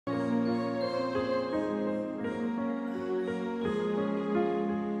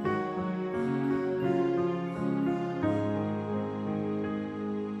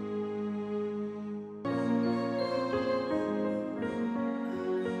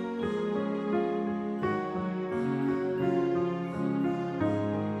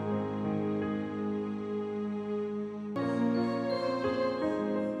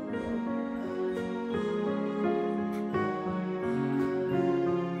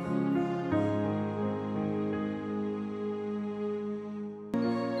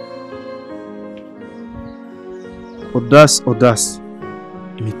Odasi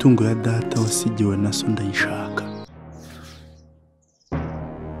imitungo ya data wasigiwe na so ndayishaka.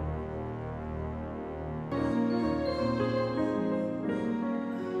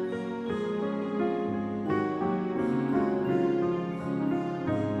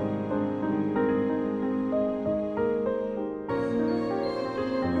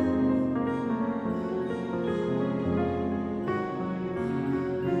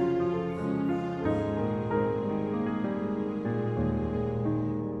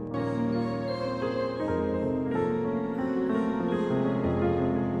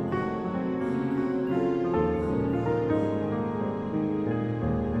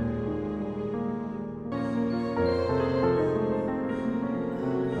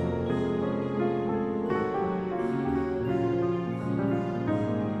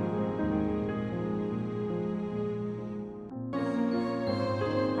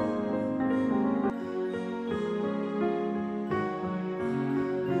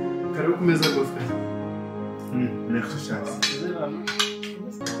 Quero comer essa coisa. Merci chance.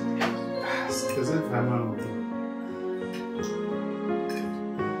 C'est vraiment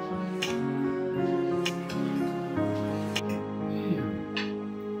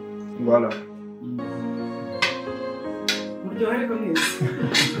Voilà. Muryohere ko mwese.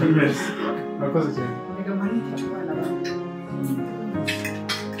 Merci. Urakoze cyane. Reka manike abana bawe.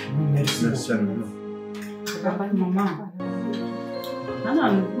 Merci cyane. Papa mama.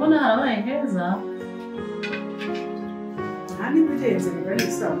 Mbona harabaye heza. Nani kugenze bigari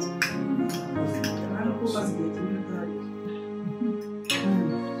bisanzwe. Nani ko bazi igihe kinini utari.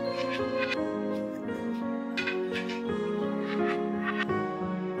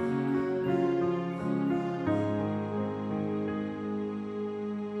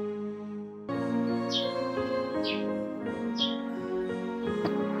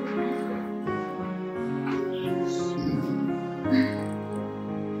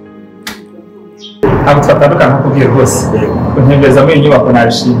 Ntabwo twatandukana kubwira rwose kuntembereza muri iyi nyubako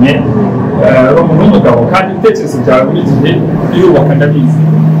narishimye uri umuntu w'umugabo kandi ibitekerezo byawe buri gihe yubaka ndabizi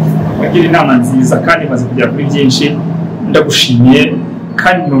wagira inama nziza kandi maze kugera kuri byinshi ndagushimiye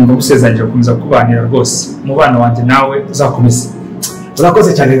kandi numva gusezeranyije gukomeza kubanira rwose umubano wanjye nawe uzakomeza.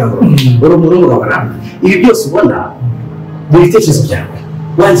 Urakoze cyane Gaco uri umuntu w'umugabo nawe ibi byose ubona mu bitekerezo byawe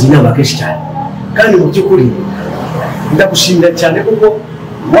wangiye inama kenshi cyane kandi mu by'ukuri ndagushimira cyane kuko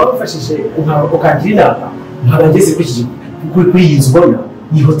wabafashije ukagira inama nkaba ngeze kuri iyi nzu ubona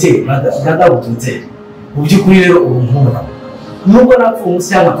iyi hoteli Gaco hoteli mu by'ukuri rero uri umuhungu nubwo napfa umunsi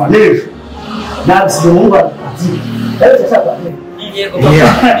cyangwa apfa n'ejo nabisize umuhungu ati rero cyashaka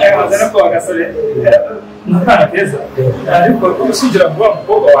Yakoze ko agasore n'akana keza ariko ushingira ngo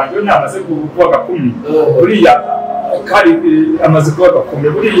umukobwa wanjye namaze kuba gakumi buriya kari amaze kuba gakumi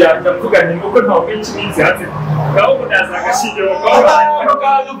buriya ndavuga ni uko ntawo benshi minsi hanze ngaho kunaza agashingiro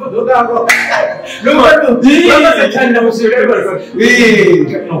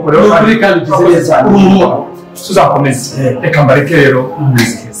tuzakomeza reka mbareke rero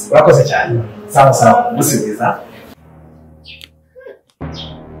urakoze cyane sawa sawa musubiza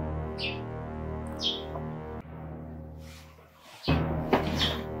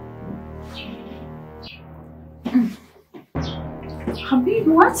Habibi,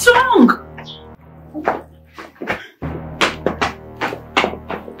 what's wrong?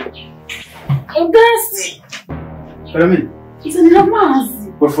 Odasi. Famille. Izanira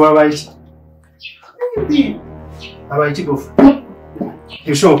amazi. Bofu abaye iki? Habibi. Abaye iki bofu?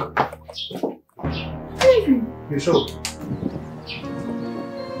 Bishoboka. Bishoboka.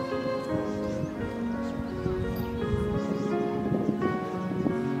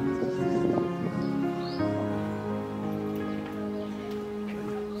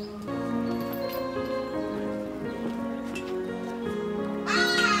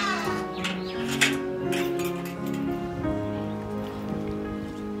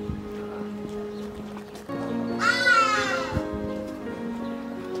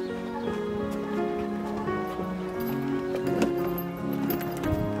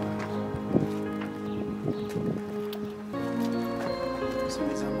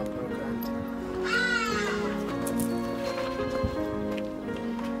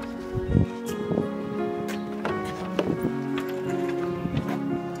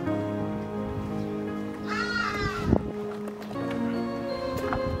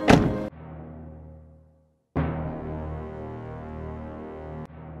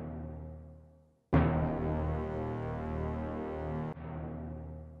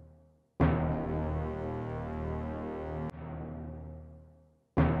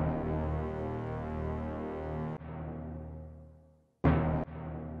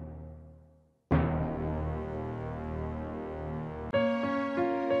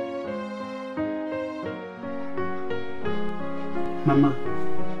 mama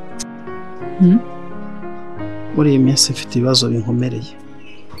muri iyi minsi mfite ibibazo binkomereye.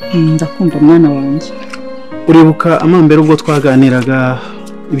 Ndakumva mwana wanjye. Uribuka amambere ubwo twaganiraga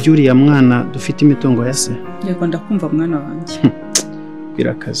ibyuriya mwana dufite imitungo ya se? Yego ndakumva mwana wanjye.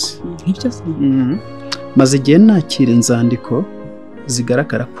 Birakaze. Nibyo se? Maze igihe nakira inzandiko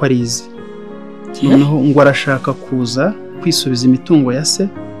zigaragara ko ari izi. Noneho ngo arashaka kuza kwisubiza imitungo ya se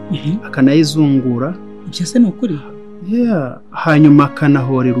akanayizungura. Ibyo se ni ukuri? Hanyuma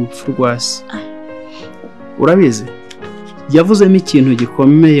akanahorera urupfu rwa se. Urabizi yavuzemo ikintu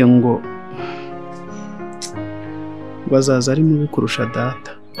gikomeye ngo bazaza ari mubi kurusha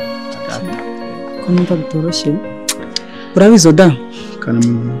data. Ko numva bitoroshye. Urabizi Oda?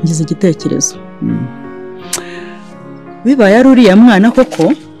 Ngize igitekerezo. Bibaye ari uriya mwana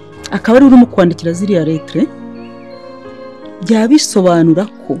koko akaba ari urimo kwandikira ziriya lettre, byabisobanura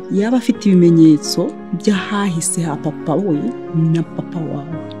ko yaba afite ibimenyetso by'ahahise ha papa we na papa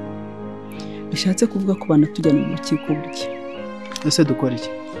wawe. Bishatse kuvuga ko banatujyana mu rukiko burya. Ese dukora iki?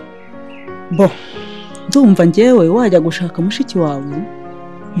 Ndumva njyewe wajya gushaka mushiki wawe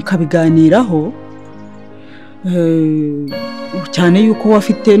mukabiganiraho, cyane yuko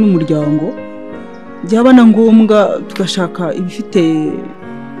wafite n'umuryango, byaba na ngombwa tugashaka ibifite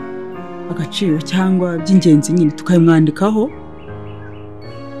agaciro cyangwa by'ingenzi nyine tukayimwandikaho,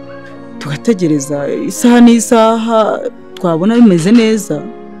 tugategereza isaha n'isaha, twabona bimeze neza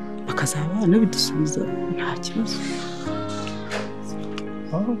bakazabana bidusubiza nta kibazo.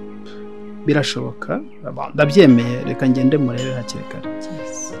 Birashoboka, ndabyemeye, reka ngende murebe hakiri kare.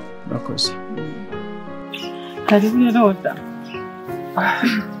 Murakoze. Karibu rero Oda.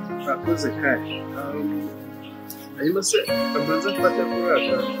 Murakoze kare. Hanyuma se kabanza mfate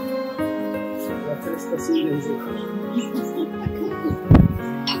kurata. Batesta singenze.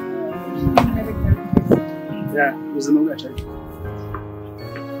 Ya, uzima bwacu.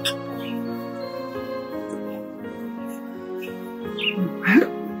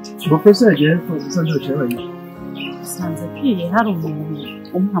 Professor yagiye kusanzwe cyabanye. Sanze kiye hari umuntu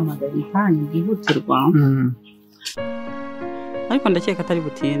umuhamagaye impanye byihutirwa. Ariko ndakeka atari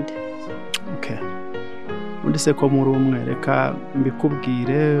butinde. Okay. Undi se ko muri umwe reka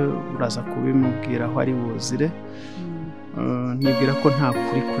mbikubwire uraza kubimubwira aho ari buzire. Nibwira ko nta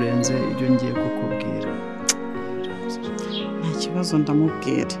kuri kurenze ibyo ngiye kukubwira. Nta kibazo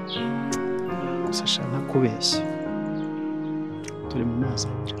ndamubwira. Gusa shana kubeshya. Turi mu mazi.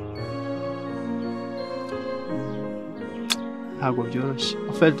 Ntabwo byoroshye.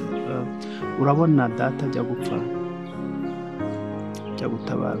 Urabona data ajya gupfa, ajya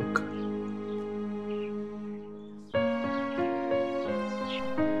gutabaruka.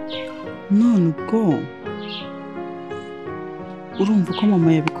 None ubwo urumva ko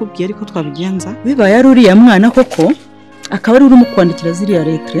mama yabikubwiye ariko twabigenza? Bibaye ari uriya mwana koko akaba ari urimo kwandikira ziriya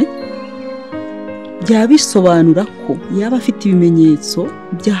lettre, byabisobanura ko yaba afite ibimenyetso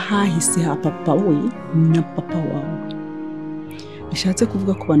by'ahahise ha papa we na papa wawe. Bishatse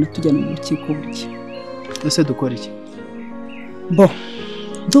kuvuga ko banatujyana mu rukiko burya. Ese dukora iki?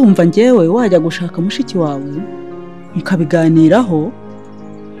 Ndumva njyewe wajya gushaka mushiki wawe mukabiganiraho,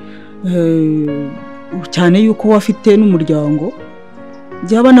 cyane yuko wafite n'umuryango,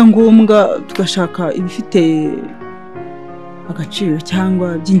 byaba na ngombwa tugashaka ibifite agaciro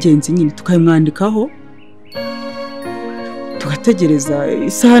cyangwa by'ingenzi nyine tukayimwandikaho, tugategereza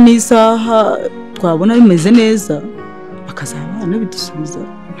isaha n'isaha, twabona bimeze neza bakazabana bidusubiza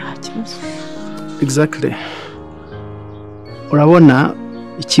nta kibazo. Exactly. Urabona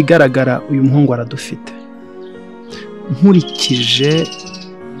ikigaragara uyu muhungu aradufite. Nkurikije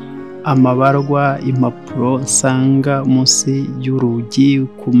amabarwa, impapuro nsanga munsi y'urugi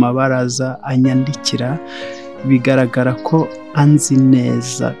ku mabaraza anyandikira, bigaragara ko anzi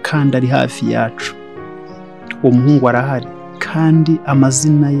neza kandi ari hafi yacu. Uwo muhungu arahari kandi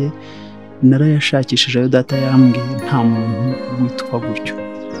amazina ye narayashakishije, ayo data yambwiye nta muntu witwa gutyo.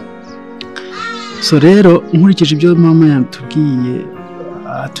 So rero nkurikije ibyo mama yatubwiye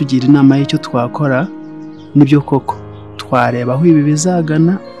atugira inama y'icyo twakora, nibyo koko twareba aho ibi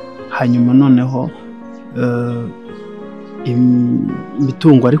bizagana, hanyuma noneho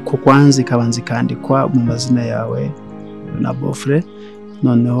imitungo ariko kwanza ikabanza ikandikwa mu mazina yawe na bofre,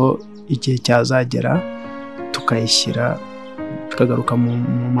 noneho igihe cyazagera tukayishyira tukagaruka mu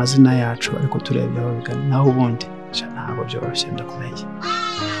mazina yacu, ariko turebye aho bigana. Naho ubundi ntabwo byoroshye ndakureye.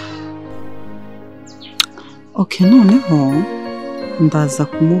 Okay, noneho ndaza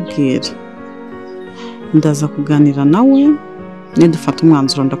kumubwira, ndaza kuganira nawe nidufata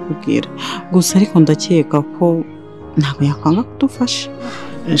umwanzuro ndakubwira. Gusa ariko ndakeka ko ntabwo yakwanga kudufasha.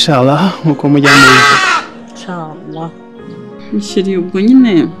 Inshallah nkuko mujya mu bivuga. Inshallah. Mishiri ubwo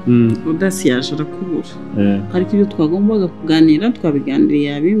nyine udasi yaje arakubura ariko ibyo twagombaga kuganira twabiganiriye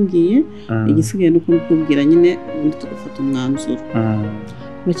yabimbwiye igisigaye nuko mbikubwira nyine ubundi tugafata umwanzuro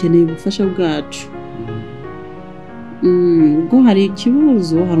bakeneye ubufasha bwacu ubwo hari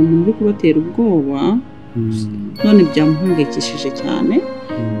ikibazo hari umuntu uri kubatera ubwoba none byamuhangayikishije cyane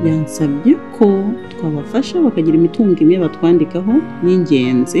yansabye ko twabafasha bakagira imitungo imwe batwandikaho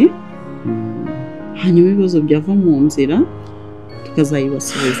y'ingenzi hanyuma ibibazo byava mu nzira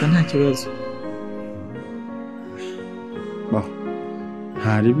tukazayibasubiza nta kibazo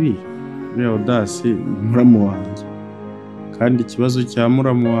ntaribi uriya udasi muramu wanjye kandi ikibazo cya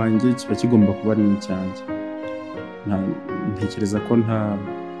muramu wanjye kiba kigomba kuba ari icyanjye ntekereza ko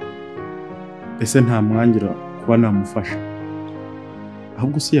ese nta mwangira kuba namufasha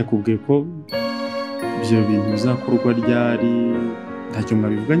ahubwo si yakubwiye ko ibyo bintu bizakorwa ryari ntacyo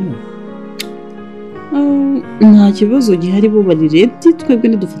mwabivuganye nta kibazo gihari bo bari redi twebwe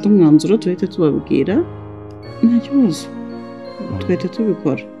nidufata umwanzuro tuhite tubabwira nta kibazo twahita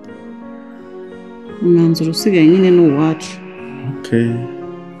tubikora umwanzuro usigaye nyine ni uwacu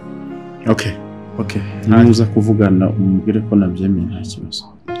okay ntuza kuvugana umubwire ko nabyemeye nta kibazo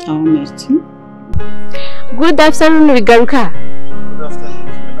merci. Good afternoon, Bigaruka. Good afternoon,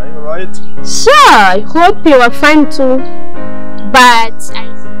 Zuena. Are you alright? Sure, I hope you are fine too. But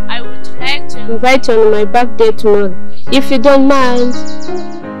I would like to invite you on my birthday tomorrow, if you don't mind.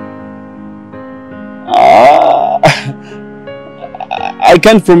 I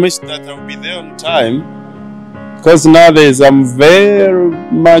can't promise that I'll be there on time because nowadays I'm very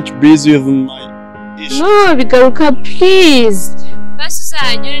much busy with my issues. No, Bigaruka, please. Basi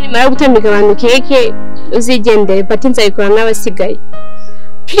uzanyure nimara gutambika abantu keke uzigendere pati nzayikora n'abasigaye.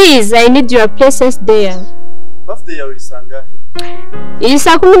 Please, I need your presence there. Birthday yawe isanga he? Iyi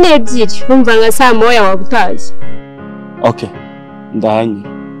saa 12 urumva nka saa moya wabutaje. Okay, ndahanye.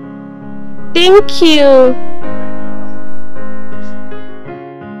 Thank you.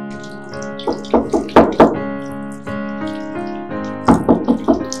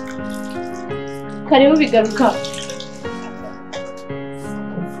 Karibu Bigaruka.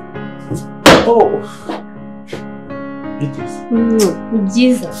 Ni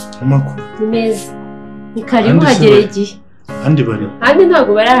byiza. Amakuru. Ni meza. Ni karibu hagere igihe. Andi bari. Andi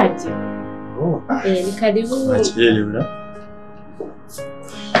ntago barahagera. Ni karibu. Bakirebera.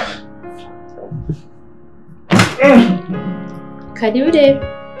 Karibu rero.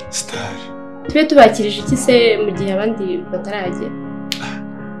 Star. Tube tubakirije iki se mu gihe abandi batarahagera?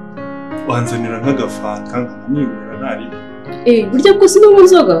 Wanzanira nk'agafanta nibura nari. Burya bwose no mu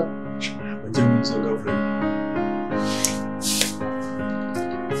nzoga? Bajya mu nzoga vuba.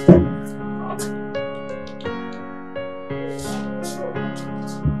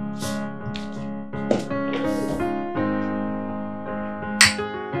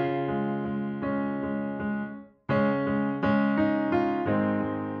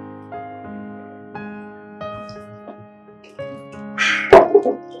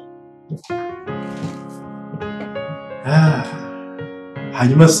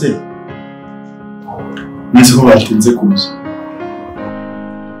 Hanyuma se nzi ko batinze kuza.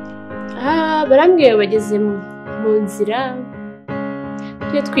 Barambwiye bageze mu nzira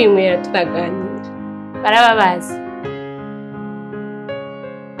tujye twinywera tukaganira baraba bazi.